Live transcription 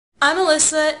I'm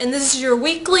Alyssa, and this is your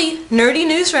weekly Nerdy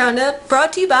News Roundup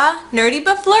brought to you by Nerdy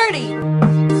But Flirty.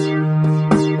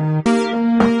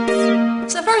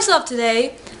 So first off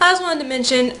today, I just wanted to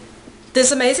mention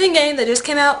this amazing game that just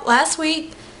came out last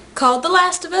week called The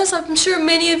Last of Us. I'm sure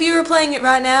many of you are playing it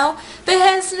right now, but it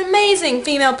has an amazing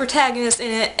female protagonist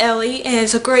in it, Ellie, and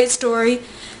it's a great story.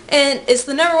 And it's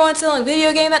the #1 selling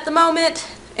video game at the moment,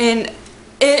 and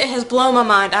it has blown my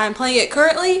mind. I'm playing it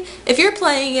currently. If you're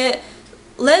playing it,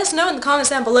 let us know in the comments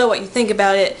down below what you think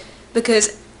about it,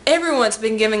 because everyone's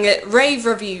been giving it rave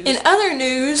reviews. In other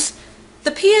news, the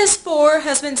PS4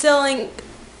 has been selling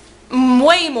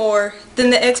way more than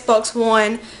the Xbox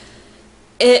One.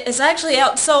 It has actually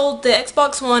outsold the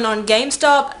Xbox One on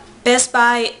GameStop, Best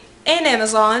Buy, and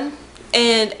Amazon,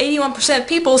 and 81% of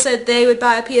people said they would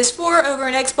buy a PS4 over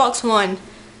an Xbox One.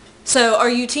 So are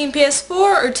you Team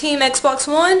PS4 or Team Xbox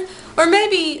One? Or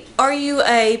maybe are you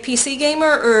a PC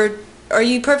gamer, or are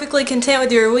you perfectly content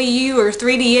with your Wii U or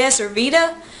 3DS or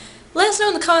Vita? Let us know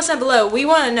in the comments down below. We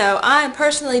want to know. I am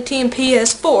personally Team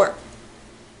PS4.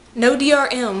 No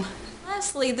DRM.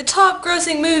 Lastly, the top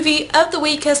grossing movie of the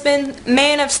week has been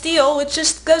Man of Steel, which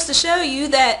just goes to show you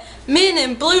that men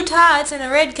in blue tights and a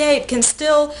red cape can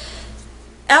still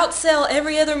outsell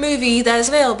every other movie that is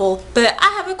available. But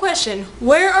I have a question.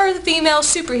 Where are the female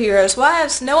superheroes? Why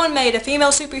has no one made a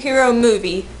female superhero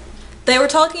movie? They were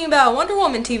talking about a Wonder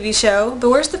Woman TV show,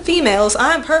 but where's the females?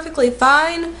 I'm perfectly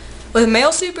fine with male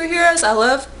superheroes. I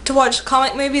love to watch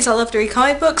comic movies. I love to read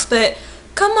comic books, but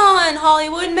come on,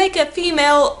 Hollywood, make a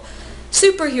female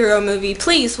superhero movie,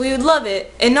 please. We would love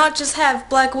it. And not just have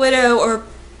Black Widow or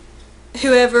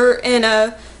whoever in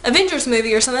a Avengers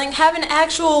movie or something. Have an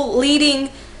actual leading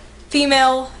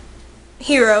female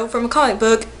hero from a comic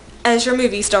book as your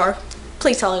movie star.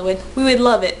 Please, Hollywood. We would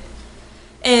love it.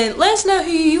 And let us know who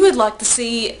you would like to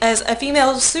see as a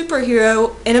female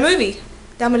superhero in a movie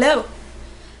down below.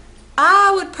 I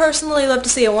would personally love to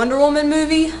see a Wonder Woman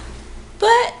movie,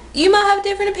 but you might have a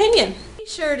different opinion. Be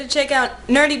sure to check out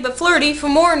Nerdy But Flirty for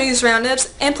more news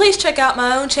roundups, and please check out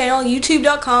my own channel,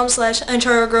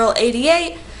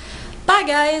 youtube.com/unchartedgirl88. Bye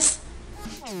guys!